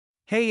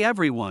Hey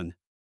everyone!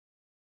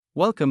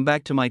 Welcome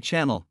back to my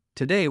channel.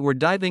 Today we're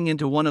diving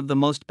into one of the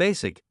most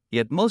basic,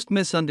 yet most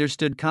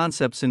misunderstood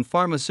concepts in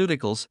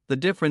pharmaceuticals, the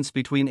difference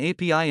between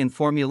API and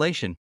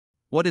formulation.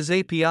 What is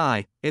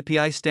API?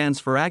 API stands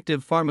for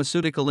Active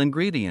Pharmaceutical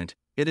Ingredient.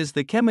 It is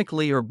the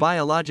chemically or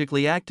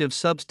biologically active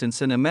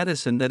substance in a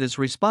medicine that is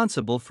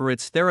responsible for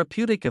its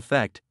therapeutic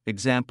effect.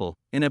 Example,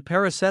 in a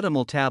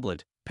paracetamol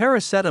tablet.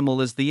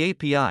 Paracetamol is the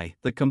API,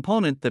 the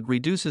component that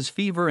reduces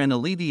fever and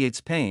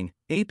alleviates pain.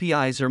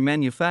 APIs are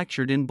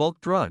manufactured in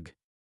bulk drug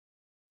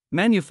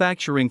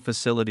manufacturing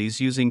facilities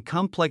using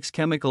complex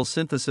chemical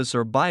synthesis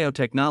or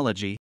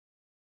biotechnology.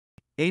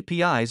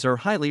 APIs are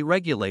highly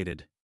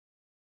regulated.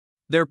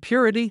 Their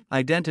purity,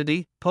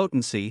 identity,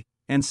 potency,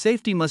 and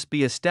safety must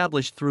be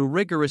established through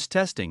rigorous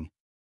testing,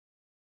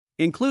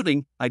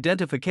 including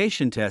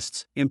identification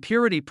tests,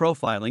 impurity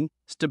profiling,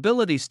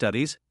 stability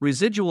studies,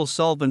 residual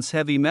solvents,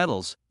 heavy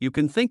metals. You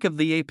can think of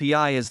the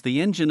API as the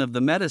engine of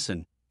the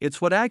medicine.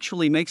 It's what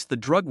actually makes the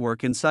drug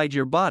work inside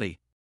your body.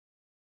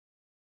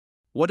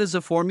 What is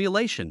a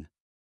formulation?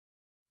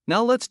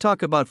 Now let's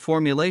talk about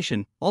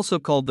formulation, also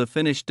called the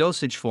finished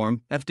dosage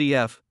form,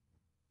 FDF.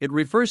 It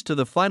refers to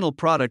the final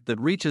product that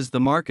reaches the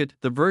market,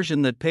 the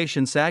version that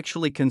patients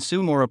actually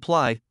consume or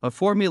apply. A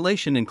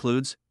formulation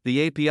includes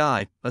the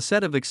API, a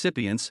set of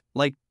excipients,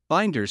 like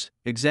binders,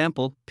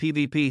 example,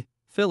 PVP,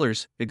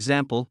 fillers,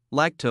 example,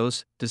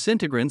 lactose,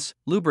 disintegrants,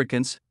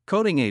 lubricants,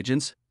 coating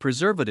agents,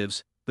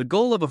 preservatives. The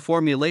goal of a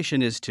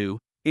formulation is to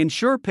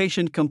ensure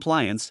patient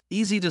compliance,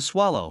 easy to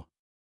swallow,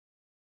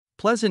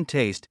 pleasant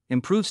taste,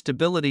 improve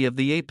stability of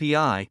the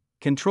API,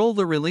 control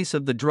the release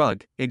of the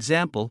drug,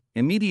 example,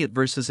 immediate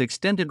versus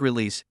extended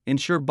release,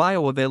 ensure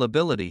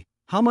bioavailability,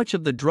 how much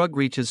of the drug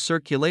reaches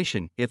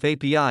circulation. If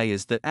API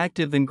is the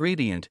active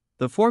ingredient,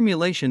 the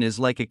formulation is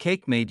like a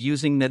cake made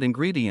using that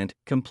ingredient,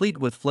 complete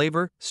with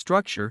flavor,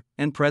 structure,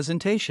 and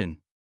presentation.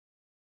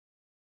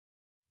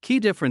 Key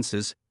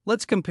differences.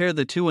 Let's compare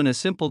the two in a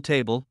simple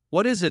table.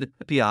 What is it?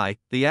 API,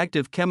 the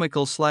active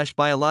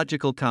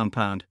chemical/biological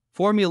compound.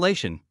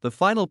 Formulation, the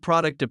final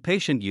product a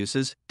patient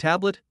uses,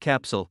 tablet,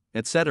 capsule,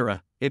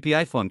 etc.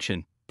 API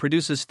function,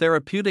 produces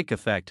therapeutic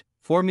effect.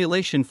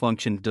 Formulation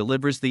function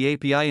delivers the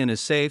API in a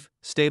safe,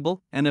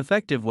 stable, and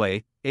effective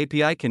way.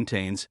 API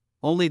contains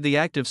only the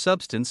active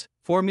substance.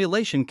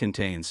 Formulation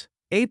contains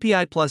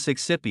API plus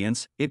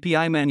excipients.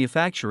 API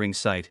manufacturing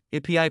site,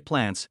 API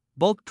plants,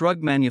 bulk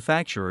drug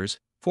manufacturers.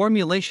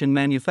 Formulation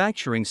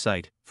manufacturing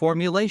site,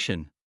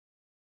 formulation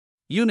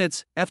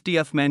units,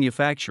 FDF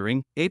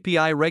manufacturing,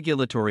 API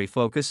regulatory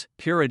focus,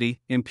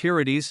 purity,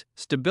 impurities,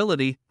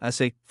 stability,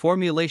 assay,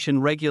 formulation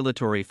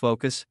regulatory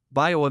focus,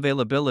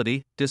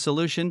 bioavailability,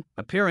 dissolution,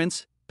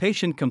 appearance,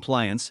 patient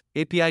compliance,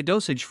 API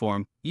dosage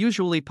form,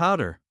 usually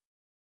powder,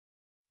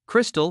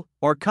 crystal,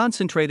 or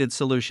concentrated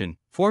solution,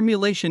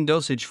 formulation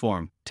dosage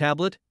form,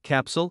 tablet,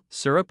 capsule,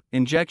 syrup,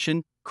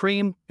 injection,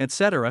 cream,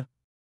 etc.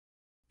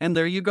 And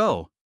there you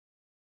go.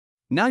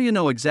 Now you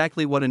know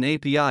exactly what an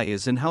API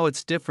is and how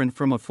it's different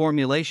from a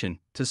formulation.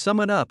 To sum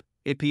it up,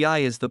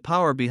 API is the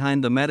power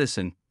behind the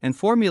medicine, and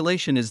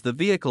formulation is the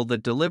vehicle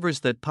that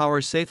delivers that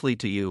power safely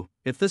to you.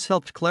 If this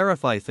helped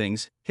clarify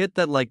things, hit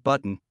that like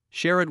button,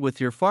 share it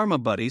with your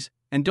pharma buddies,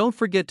 and don't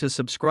forget to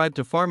subscribe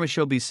to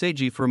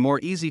PharmaShowbyseji for more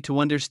easy to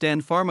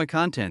understand pharma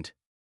content.